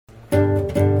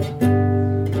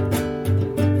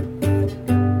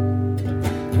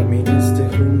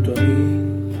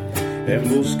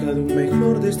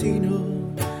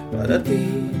destino para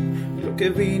ti, lo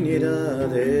que viniera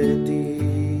de ti,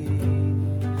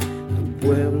 tu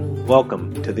pueblo.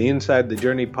 Welcome to the Inside the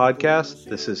Journey podcast.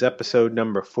 This is episode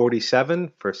number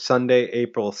 47 for Sunday,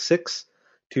 April 6th,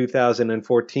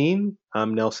 2014.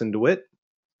 I'm Nelson DeWitt.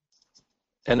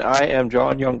 And I am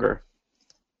John Younger.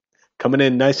 Coming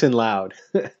in nice and loud.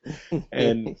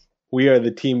 And we are the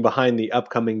team behind the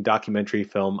upcoming documentary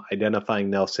film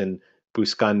Identifying Nelson,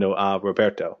 Buscando a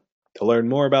Roberto. To learn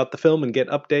more about the film and get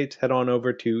updates, head on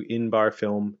over to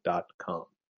inbarfilm.com.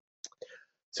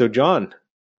 So, John,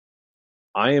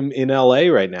 I am in LA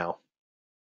right now.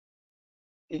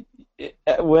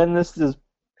 When this is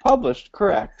published,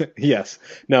 correct? Yes.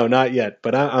 No, not yet.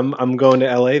 But I'm going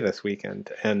to LA this weekend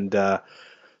and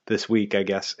this week, I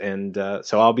guess. And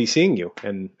so I'll be seeing you.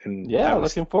 And Yeah,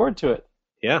 looking forward to it.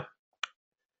 Yeah.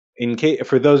 In case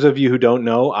for those of you who don't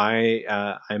know,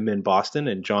 I'm in Boston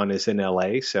and John is in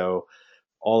LA. So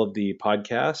all of the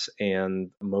podcasts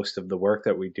and most of the work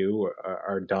that we do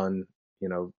are done,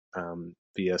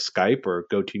 via Skype or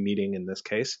GoToMeeting in this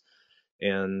case.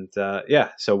 And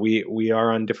so we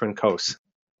are on different coasts.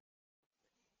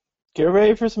 Get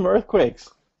ready for some earthquakes.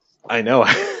 I know.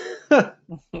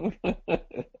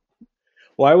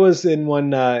 Well, I was in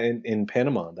one in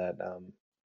Panama that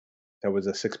was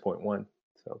a 6.1.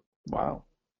 So wow.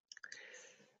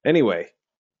 Anyway,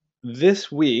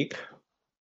 this week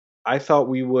I thought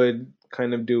we would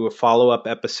kind of do a follow-up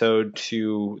episode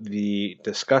to the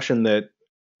discussion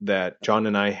that John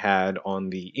and I had on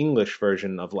the English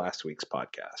version of last week's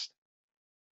podcast.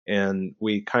 And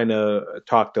we kind of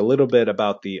talked a little bit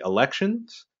about the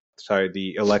elections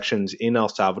in El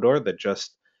Salvador that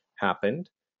just happened.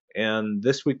 And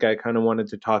this week I kind of wanted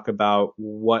to talk about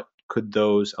what could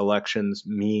those elections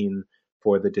mean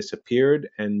for the disappeared,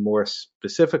 and more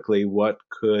specifically, what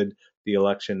could the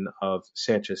election of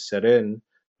Sanchez Serén,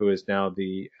 who is now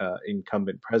the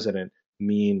incumbent president,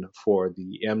 mean for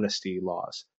the amnesty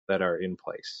laws that are in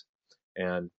place.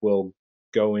 And we'll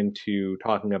go into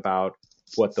talking about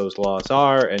what those laws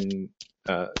are and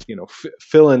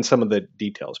fill in some of the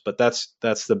details. But that's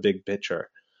the big picture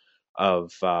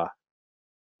of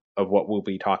what we'll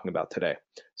be talking about today.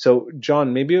 So,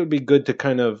 John, maybe it would be good to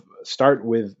kind of start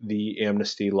with the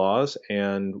amnesty laws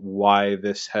and why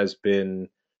this has been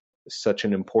such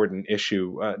an important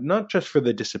issue, not just for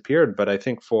the disappeared, but I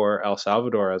think for El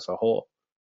Salvador as a whole.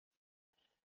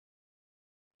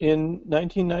 In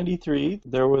 1993,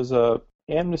 there was a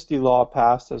amnesty law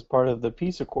passed as part of the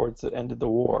peace accords that ended the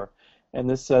war. And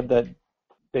this said that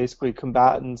basically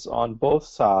combatants on both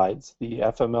sides, the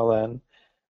FMLN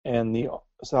and the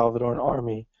Salvadoran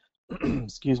army,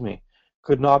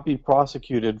 could not be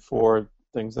prosecuted for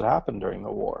things that happened during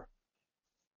the war.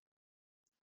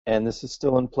 And this is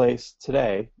still in place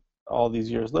today, all these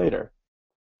years later.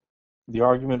 The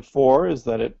argument for is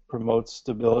that it promotes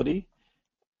stability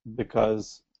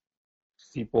because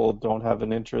people don't have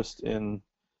an interest in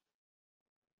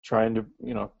trying to,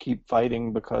 keep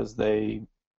fighting because they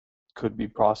could be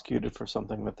prosecuted for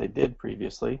something that they did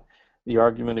previously. The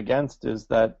argument against is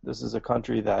that this is a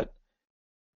country that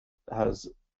has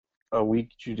a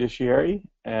weak judiciary,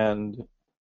 and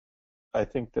I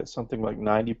think that something like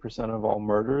 90% of all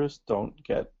murders don't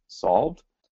get solved.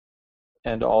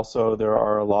 And also there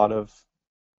are a lot of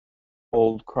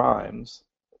old crimes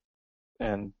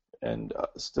and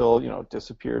still,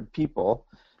 disappeared people.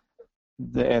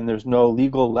 And there's no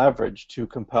legal leverage to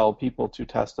compel people to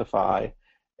testify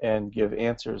and give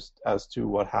answers as to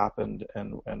what happened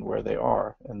and where they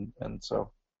are. And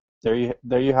so there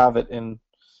you have it in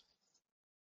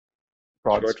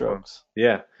broad strokes.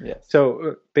 Yeah. Yes.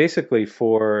 So basically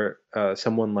for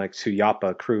someone like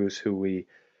Suyapa Cruz, who we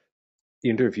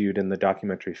interviewed in the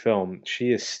documentary film,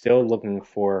 she is still looking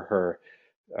for her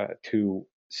two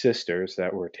sisters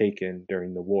that were taken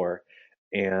during the war.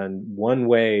 And one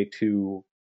way to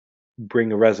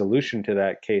bring a resolution to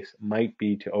that case might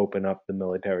be to open up the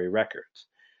military records.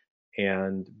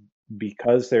 And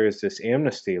because there is this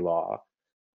amnesty law,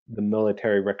 the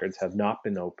military records have not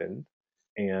been opened.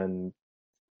 And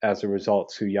as a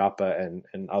result, Suyapa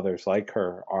and others like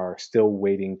her are still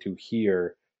waiting to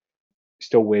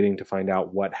find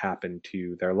out what happened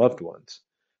to their loved ones.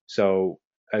 So,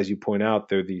 as you point out,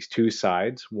 there are these two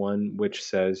sides. One which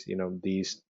says,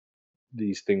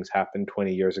 these things happened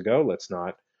 20 years ago. Let's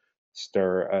not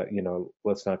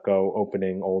let's not go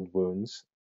opening old wounds.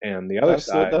 And the other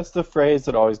side, that's the phrase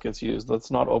that always gets used.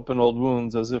 Let's not open old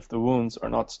wounds, as if the wounds are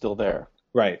not still there.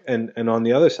 Right. And on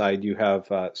the other side, you have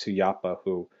Suyapa,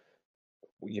 who,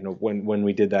 when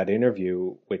we did that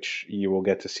interview, which you will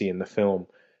get to see in the film,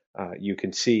 you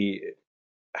can see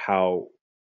how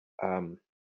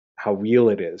how real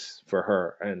it is for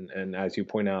her. And as you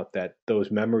point out, that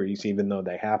those memories, even though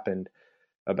they happened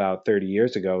about 30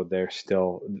 years ago, they're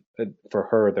still, for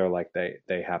her, they're like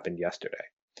they happened yesterday.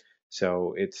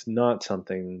 So it's not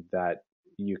something that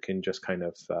you can just kind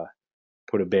of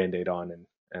put a band-aid on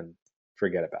and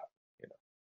forget about. You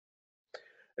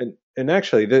know? And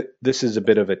actually, this is a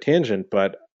bit of a tangent,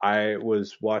 but I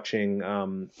was watching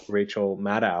Rachel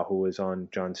Maddow, who was on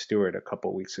Jon Stewart a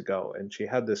couple weeks ago, and she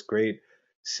had this great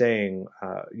saying.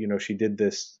 She did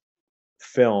this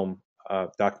film,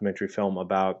 documentary film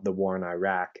about the war in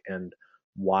Iraq and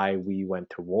why we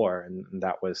went to war, and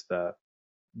that was the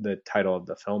title of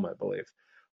the film, I believe.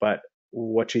 But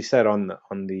what she said on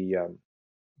the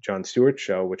Jon Stewart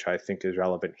show, which I think is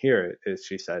relevant here, is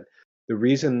she said the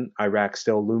reason Iraq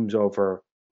still looms over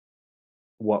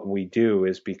what we do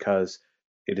is because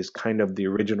it is kind of the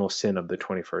original sin of the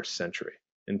 21st century.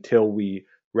 Until we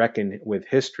reckon with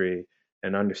history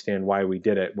and understand why we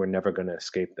did it, we're never going to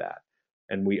escape that.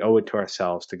 And we owe it to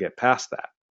ourselves to get past that.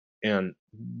 And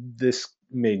this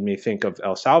made me think of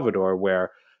El Salvador,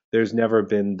 where there's never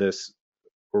been this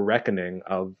reckoning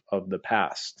of the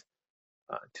past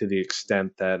to the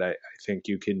extent that I think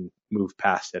you can move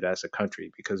past it as a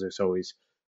country, because there's always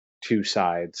two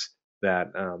sides that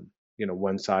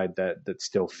one side that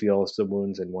still feels the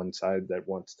wounds and one side that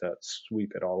wants to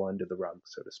sweep it all under the rug,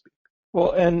 so to speak.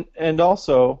 Well, and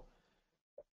also,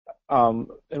 and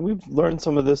we've learned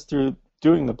some of this through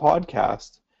doing the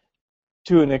podcast.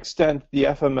 To an extent, the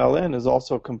FMLN is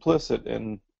also complicit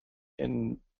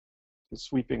in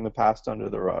sweeping the past under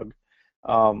the rug.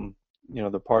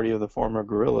 The party of the former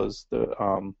guerrillas. It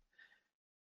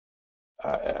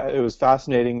was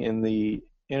fascinating in the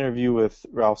interview with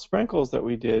Ralph Sprenkels that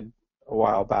we did a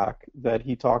while back that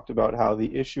he talked about how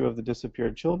the issue of the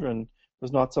disappeared children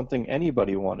was not something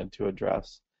anybody wanted to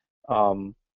address,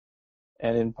 and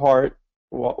in part,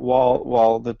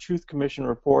 while the Truth Commission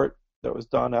report that was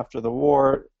done after the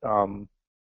war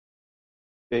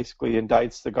basically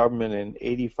indicts the government in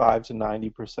 85 to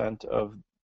 90% of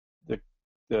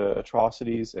the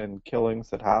atrocities and killings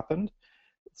that happened,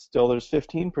 still there's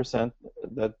 15%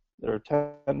 that, or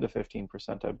 10 to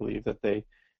 15%, I believe, that they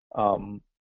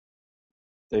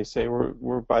say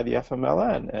were by the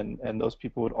FMLN, and those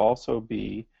people would also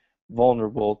be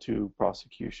vulnerable to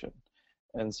prosecution.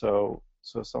 And so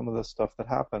some of the stuff that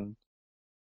happened,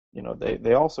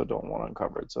 they also don't want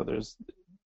uncovered. So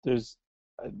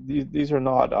these are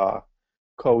not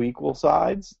co-equal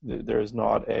sides. There's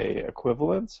not a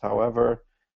equivalence. However,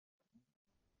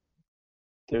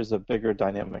 there's a bigger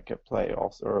dynamic at play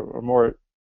also, or more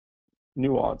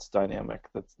nuanced dynamic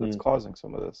that's causing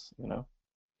some of this.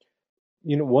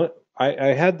 You know what?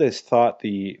 I had this thought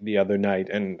the other night,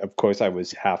 and of course I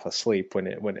was half asleep when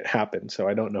it happened, so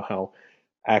I don't know how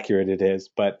accurate it is.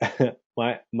 But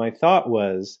my thought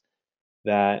was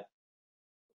that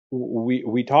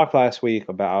we talked last week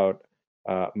about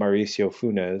Mauricio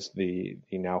Funes, the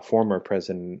now former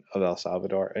president of El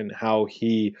Salvador, and how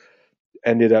he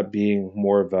ended up being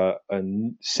more of a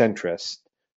centrist,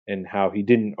 and how he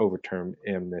didn't overturn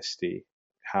amnesty,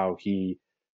 how he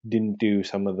didn't do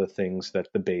some of the things that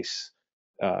the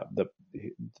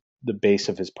base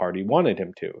of his party wanted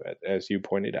him to, as you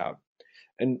pointed out.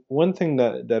 And one thing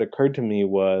that occurred to me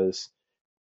was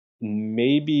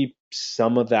maybe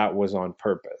some of that was on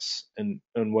purpose. And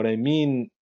what I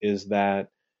mean is that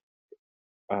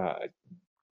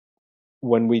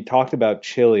when we talked about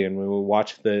Chile and when we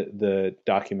watched the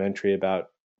documentary about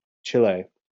Chile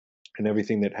and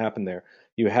everything that happened there,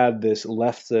 you had this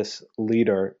leftist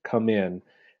leader come in,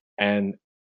 and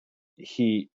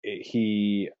he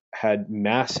had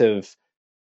massive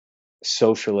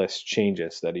socialist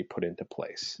changes that he put into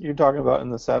place. You're talking about in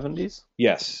the 70s?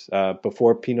 Yes,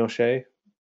 before Pinochet.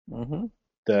 Mm-hmm.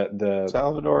 The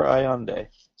Salvador Allende.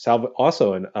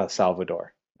 Also in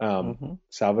Salvador.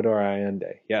 Salvador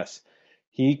Allende. Yes,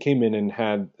 he came in and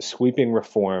had sweeping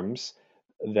reforms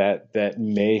that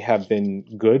may have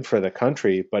been good for the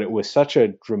country, but it was such a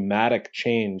dramatic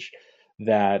change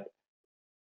that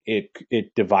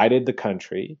it divided the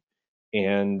country,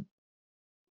 and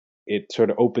it sort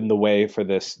of opened the way for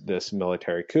this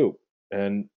military coup.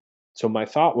 And so my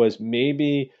thought was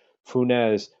maybe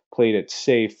Funes played it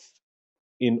safe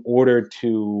in order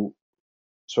to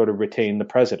sort of retain the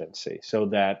presidency, so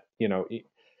that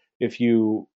if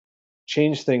you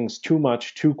change things too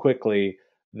much too quickly,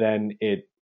 then it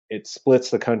splits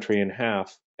the country in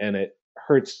half, and it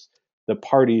hurts the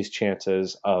party's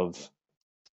chances of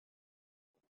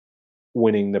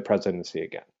winning the presidency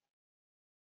again.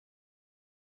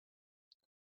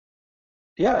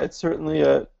 Yeah, it's certainly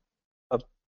a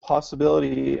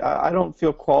possibility. I don't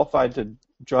feel qualified to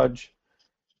judge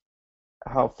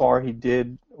how far he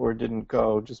did or didn't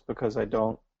go just because I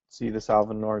don't see the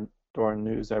Salvadoran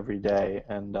news every day.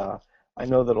 And I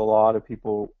know that a lot of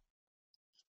people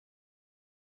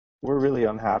were really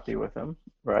unhappy with him,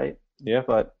 right? Yeah.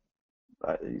 But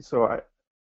so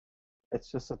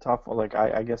it's just a tough one. Like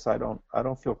I guess I don't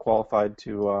feel qualified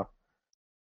to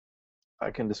I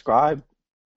can describe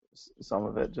some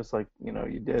of it just like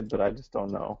you did, but I just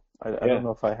don't know. I Yeah. don't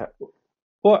know if I have.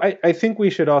 Well, I think we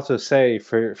should also say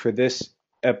for this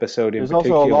episode in There's also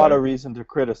a lot particular, of reason to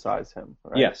criticize him,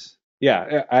 right? yes.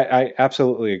 Yeah, I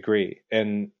absolutely agree.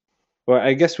 And well,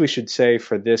 I guess we should say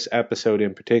for this episode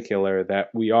in particular that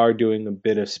we are doing a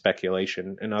bit of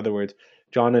speculation. In other words,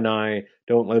 John and I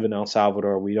don't live in El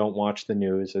Salvador. We don't watch the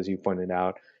news, as you pointed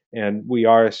out, and we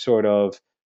are sort of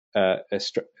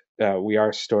we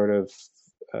are sort of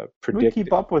We keep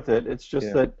predicting. up with it. It's just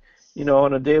Yeah. that,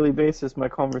 on a daily basis, my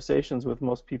conversations with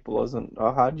most people isn't,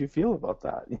 how do you feel about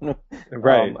that?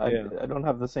 Right. I, Yeah. I don't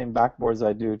have the same backboards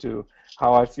I do to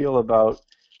how I feel about,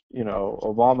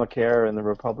 Obamacare and the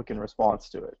Republican response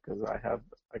to it, because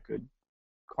I could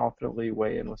confidently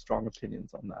weigh in with strong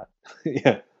opinions on that.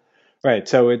 Yeah. Right.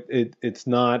 So it's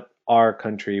not our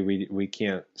country. We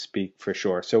can't speak for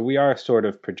sure. So we are sort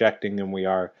of projecting and we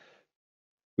are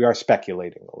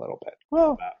speculating a little bit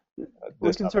Well, about we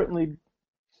this can other. certainly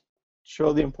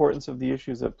show the importance of the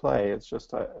issues at play. It's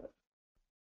just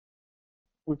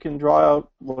we can draw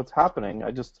out what's happening.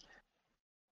 I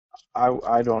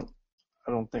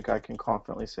don't think I can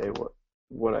confidently say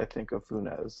what I think of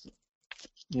Funes,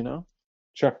 you know?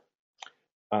 Sure.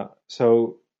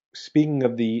 So speaking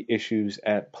of the issues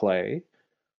at play,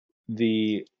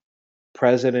 the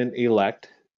president-elect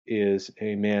is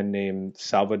a man named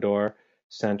Salvador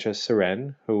Sanchez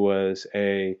Seren, who was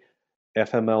a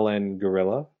FMLN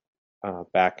guerrilla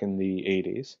back in the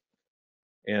 80s.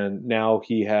 And now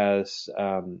he has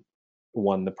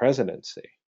won the presidency.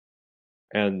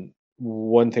 And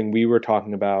one thing we were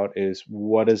talking about is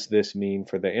what does this mean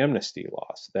for the amnesty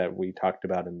laws that we talked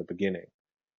about in the beginning?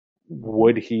 Hmm.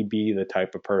 Would he be the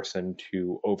type of person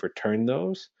to overturn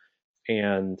those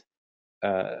and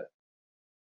uh,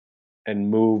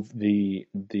 move the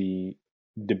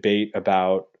debate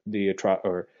about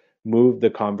or move the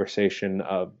conversation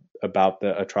about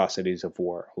the atrocities of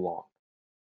war along?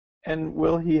 And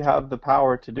will he have the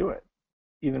power to do it,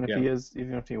 Yeah,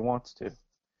 even if he wants to?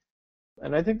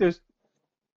 And I think there's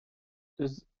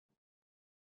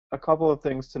a couple of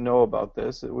things to know about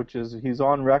this, which is he's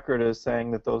on record as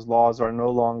saying that those laws are no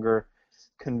longer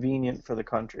convenient for the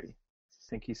country. I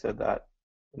think he said that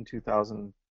in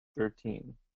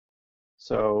 2013.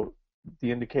 So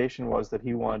the indication was that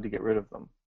he wanted to get rid of them,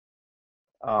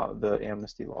 the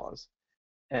amnesty laws.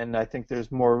 And I think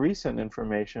there's more recent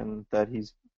information that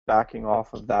he's backing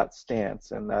off of that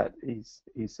stance, and that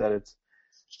he said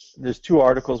there's two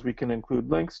articles we can include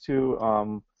links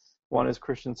to. One is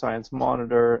Christian Science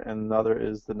Monitor, and another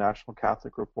is the National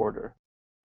Catholic Reporter,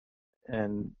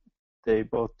 and they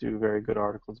both do very good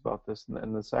articles about this.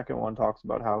 And the second one talks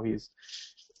about how he's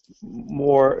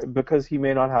more because he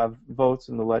may not have votes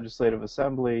in the Legislative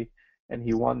Assembly, and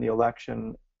he won the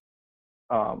election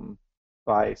um,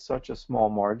 by such a small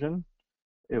margin.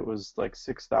 It was like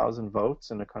 6,000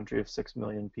 votes in a country of 6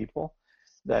 million people,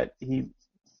 that he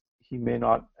may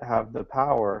not have the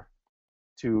power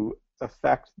to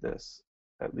affect this,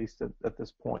 at least at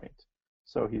this point.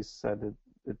 So he said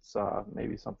it's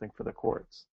maybe something for the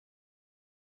courts.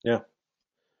 yeah.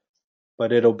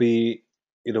 But it'll be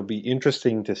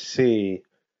interesting to see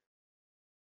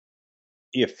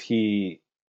if he,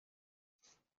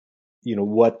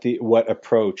 what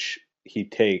approach he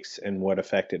takes and what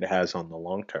effect it has on the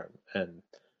long term and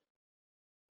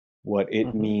what it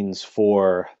Hmm. means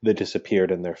for the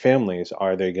disappeared and their families.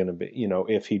 Are they going to be,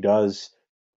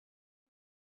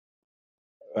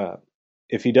 uh,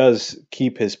 if he does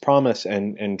keep his promise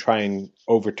and try and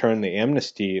overturn the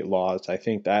amnesty laws, I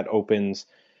think that opens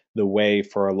the way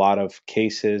for a lot of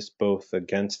cases, both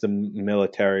against the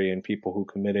military and people who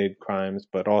committed crimes,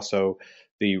 but also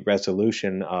the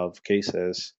resolution of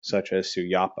cases such as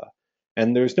Suyapa.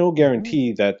 And there's no Hmm.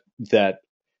 guarantee that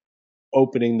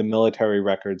opening the military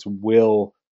records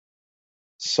will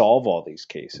solve all these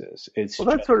cases. It's Well,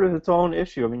 that's just sort of its own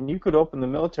issue. I mean, you could open the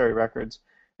military records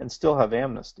and still have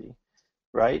amnesty,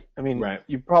 right? I mean, right.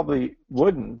 you probably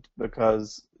wouldn't,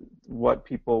 because what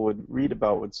people would read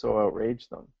about would so outrage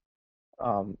them.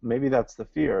 Maybe that's the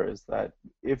fear, is that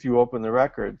if you open the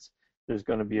records, there's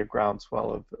going to be a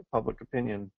groundswell of public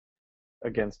opinion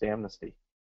against amnesty.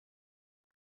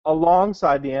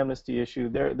 alongside the amnesty issue,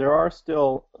 there's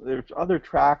other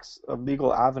tracks of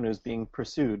legal avenues being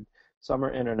pursued. Some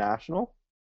are international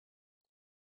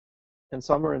and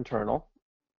some are internal.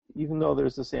 Even though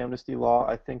there's this amnesty law,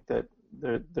 I think that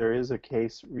there is a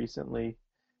case recently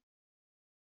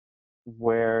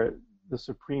where the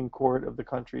Supreme Court of the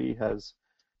country has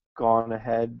gone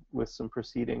ahead with some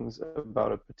proceedings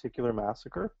about a particular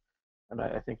massacre, and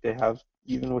I think they have,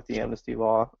 even with the amnesty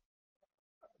law,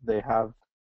 they have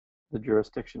the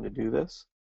jurisdiction to do this,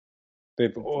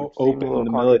 They've which seemed a little opened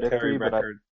the military contradictory, but I.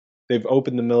 record. They've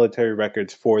opened the military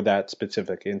records for that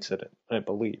specific incident, I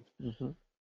believe. Mhm.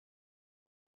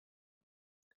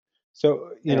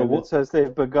 So, And it says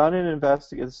they've begun an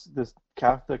investigation. This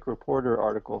Catholic Reporter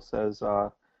article says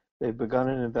they've begun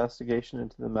an investigation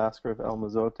into the massacre of El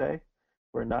Mozote,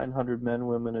 where 900 men,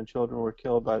 women, and children were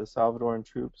killed by the Salvadoran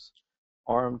troops,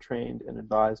 armed, trained, and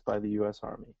advised by the U.S.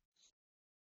 Army.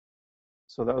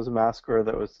 So that was a massacre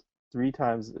that was three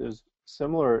times. It was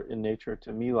similar in nature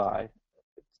to My Lai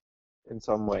in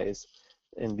some ways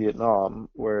in Vietnam,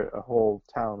 where a whole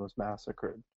town was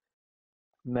massacred,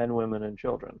 men, women, and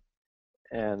children,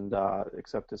 and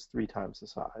except it's three times the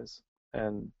size.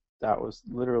 And that was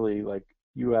literally like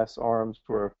U.S. arms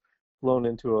were flown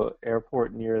into an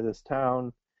airport near this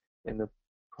town in the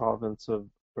province of,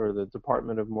 or the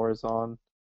department of Morazan,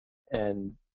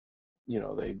 and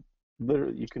they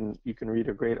literally, you can read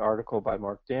a great article by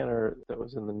Mark Danner that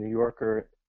was in the New Yorker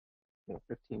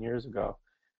 15 years ago,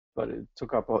 but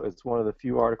it's one of the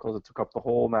few articles that took up the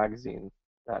whole magazine,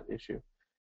 that issue.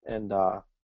 And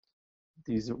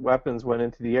these weapons went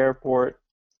into the airport.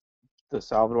 The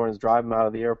Salvadorans drive them out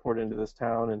of the airport into this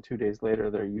town, and 2 days later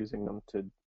they're using them to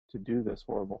do this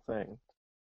horrible thing.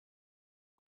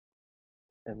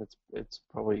 And it's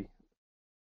probably,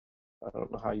 I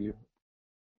don't know how you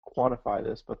quantify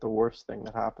this, but the worst thing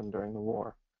that happened during the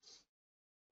war.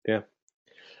 yeah.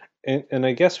 And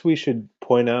I guess we should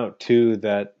point out too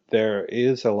that there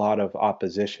is a lot of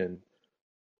opposition.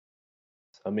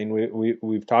 I mean,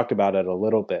 we've talked about it a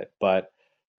little bit, but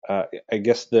I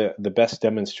guess the best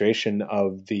demonstration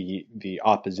of the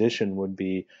opposition would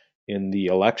be in the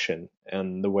election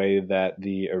and the way that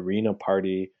the Arena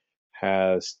Party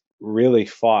has really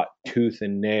fought tooth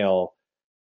and nail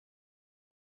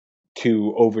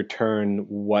to overturn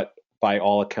what, by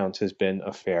all accounts, has been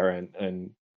a fair and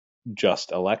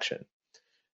just election.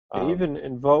 They even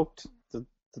invoked the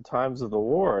times of the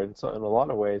war in a lot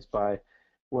of ways by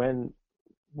when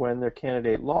their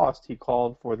candidate lost, he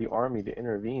called for the army to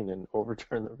intervene and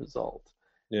overturn the result,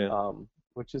 Yeah.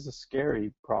 which is a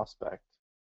scary prospect.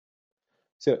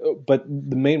 So, but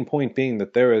the main point being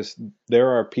that there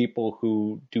are people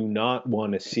who do not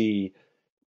want to see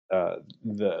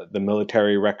the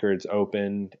military records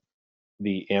opened,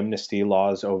 the amnesty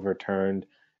laws overturned,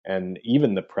 and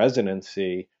even the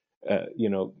presidency,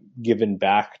 given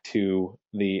back to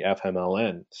the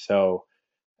FMLN. So,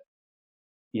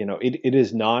 it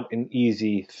is not an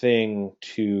easy thing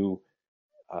to,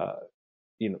 uh,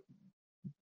 you know,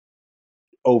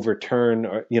 overturn,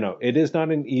 or it is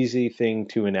not an easy thing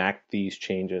to enact these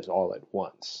changes all at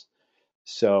once.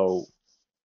 So,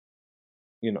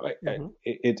 Mm-hmm.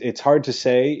 it's hard to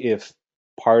say if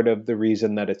part of the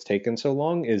reason that it's taken so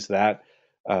long is that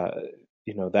uh,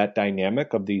 that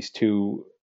dynamic of these two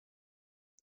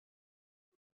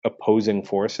opposing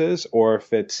forces, or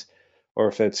if it's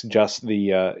just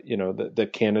the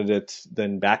candidates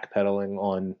then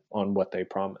backpedaling on what they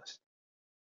promised.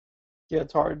 Yeah,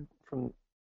 it's hard from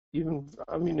even.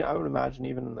 I mean, I would imagine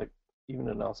even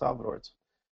in El Salvador, it's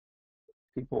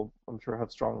people I'm sure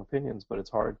have strong opinions, but it's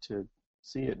hard to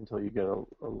see it until you get a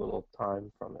little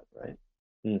time from it, right?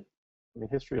 Mm. I mean,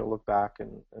 history will look back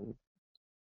and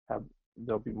have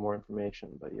there'll be more information,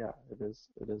 but yeah, it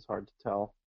is hard to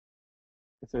tell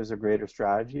if there's a greater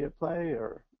strategy at play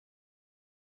or.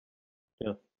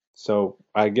 Yeah. So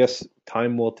I guess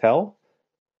time will tell.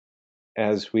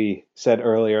 As we said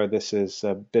earlier, this is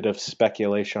a bit of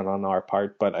speculation on our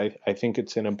part, but I think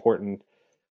it's an important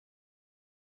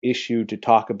issue to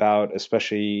talk about,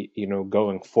 especially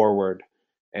going forward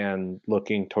and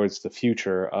looking towards the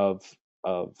future of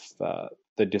the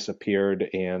disappeared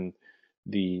and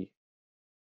the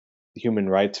human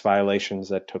rights violations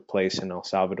that took place in El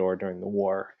Salvador during the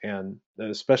war, and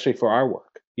especially for our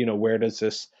work. Where does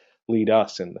this lead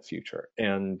us in the future?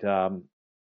 And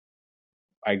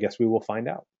I guess we will find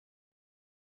out.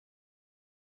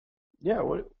 Yeah,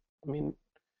 I mean,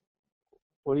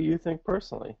 what do you think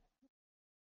personally?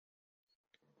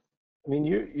 I mean,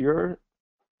 your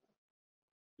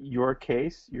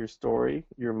case, your story,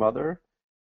 your mother,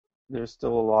 there's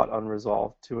still a lot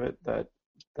unresolved to it that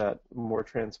that more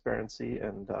transparency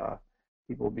and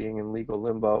people being in legal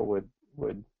limbo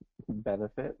would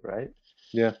benefit, right?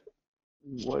 Yeah.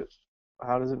 What?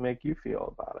 How does it make you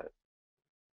feel about it?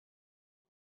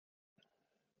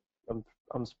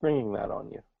 I'm springing that on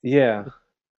you. Yeah.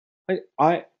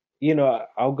 I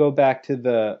I'll go back to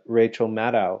the Rachel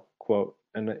Maddow quote,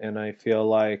 and I feel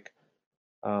like,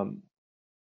 um,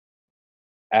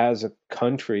 as a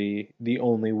country, the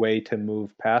only way to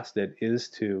move past it is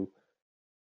to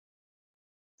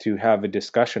have a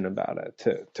discussion about it,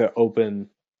 to openly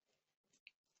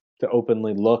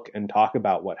look and talk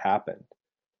about what happened.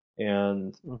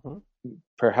 And Hmm.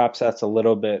 perhaps that's a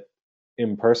little bit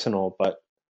impersonal, but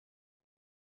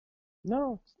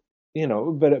No.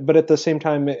 but at the same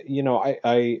time,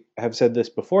 I have said this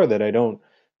before, that I don't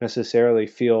necessarily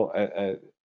feel a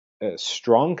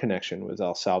strong connection with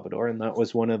El Salvador, and that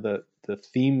was one of the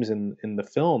themes in the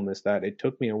film, is that it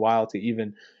took me a while to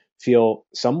even feel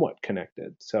somewhat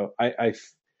connected. So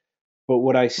but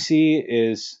what I see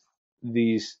is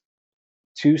these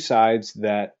two sides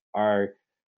that are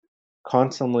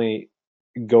constantly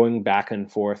going back and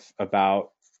forth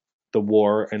about the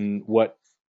war and what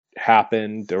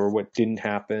happened or what didn't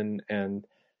happen. And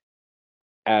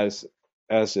as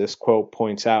this quote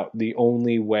points out, the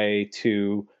only way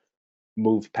to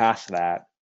move past that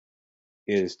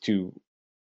is to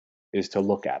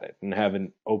look at it and have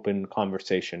an open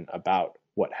conversation about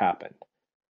what happened.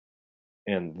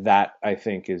 And that, I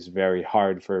think, is very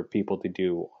hard for people to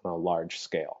do on a large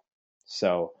scale.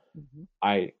 So Hmm.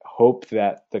 I hope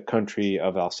that the country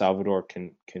of El Salvador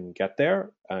can get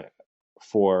there,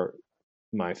 for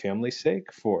my family's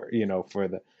sake, for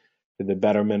the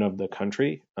betterment of the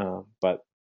country. But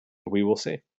we will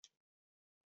see.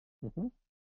 Hmm.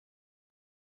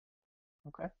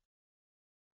 Okay.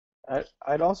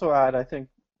 I'd also add, I think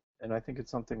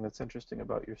it's something that's interesting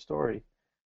about your story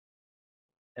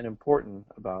and important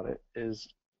about it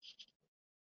is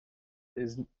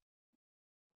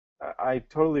I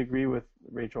totally agree with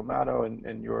Rachel Maddow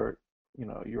and you're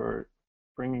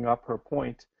bringing up her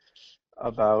point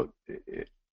about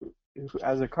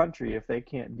as a country, if they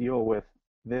can't deal with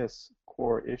this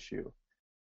core issue,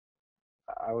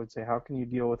 I would say, how can you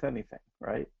deal with anything,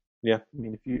 right? Yeah. I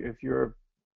mean, if you're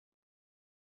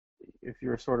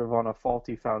sort of on a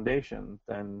faulty foundation,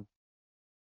 then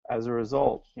as a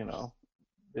result,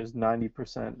 there's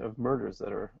 90% of murders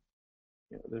that are,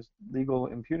 there's legal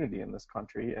impunity in this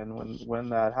country, and when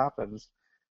that happens,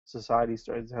 society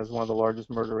starts has one of the largest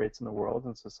murder rates in the world,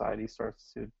 and society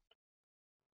starts to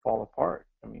fall apart.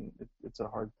 I mean, it's a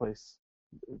hard place.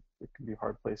 It can be a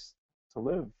hard place to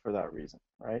live for that reason,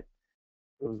 right?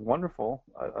 It was wonderful.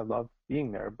 I love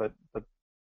being there, but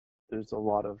there's a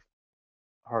lot of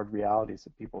hard realities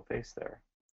that people face there,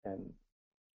 and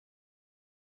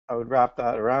I would wrap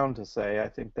that around to say I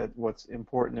think that what's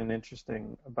important and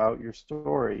interesting about your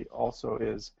story also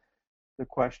is the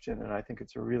question, and I think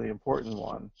it's a really important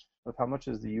one, of how much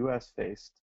has the U.S.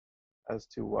 faced as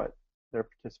to what their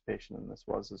participation in this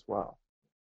was as well.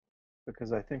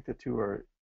 Because I think the two are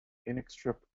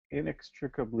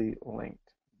inextricably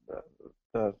linked. The,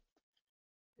 the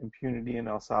impunity in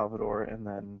El Salvador and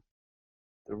then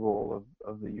the role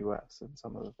of the U.S. and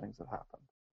some of the things that happened.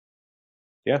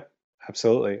 Yeah,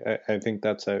 absolutely. I think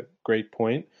that's a great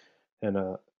point and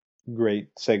a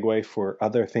great segue for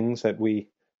other things that we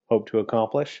hope to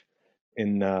accomplish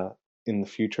in the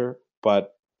future.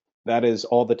 But that is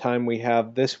all the time we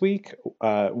have this week.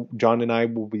 John and I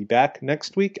will be back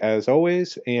next week, as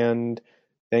always, and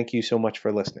thank you so much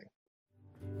for listening.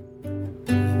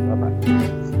 Bye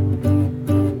bye.